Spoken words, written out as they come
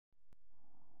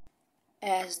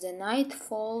As the night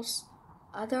falls,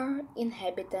 other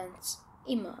inhabitants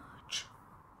emerge.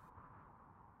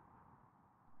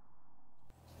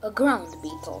 A ground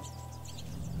beetle.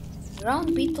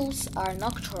 Ground beetles are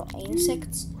nocturnal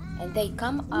insects and they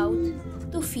come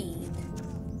out to feed.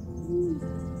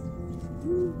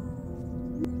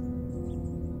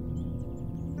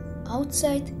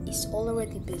 Outside is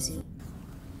already busy.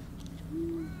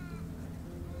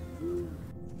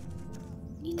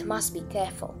 It must be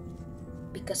careful,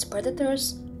 because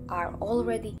predators are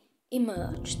already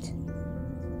emerged.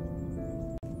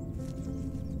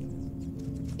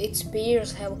 Its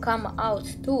peers have come out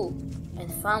too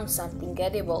and found something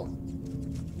edible.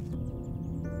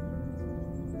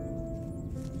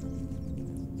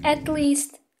 At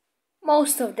least,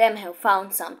 most of them have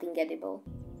found something edible.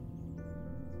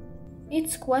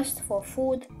 Its quest for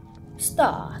food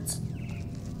starts.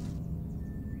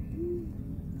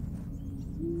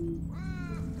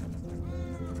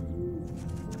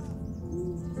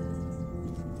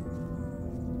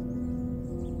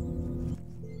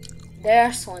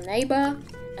 There's a neighbor,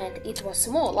 and it was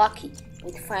more lucky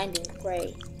with finding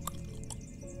prey.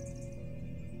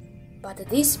 But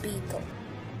this beetle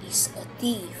is a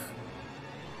thief.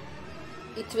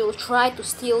 It will try to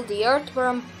steal the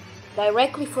earthworm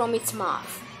directly from its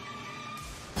mouth.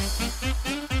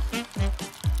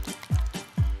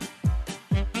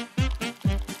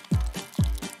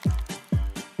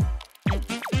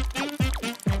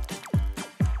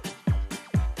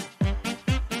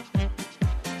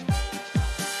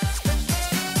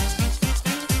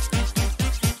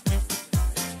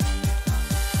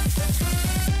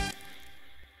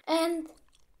 And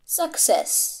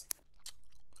success!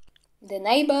 The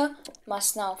neighbor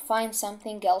must now find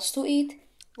something else to eat,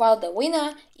 while the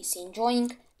winner is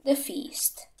enjoying the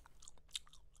feast.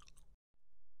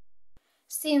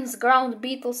 Since ground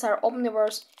beetles are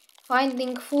omnivores,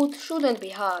 finding food shouldn't be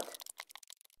hard.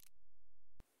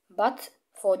 But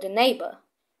for the neighbor,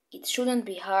 it shouldn't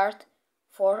be hard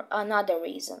for another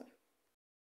reason.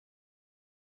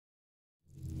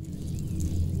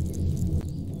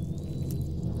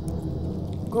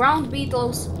 Ground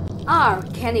beetles are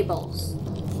cannibals.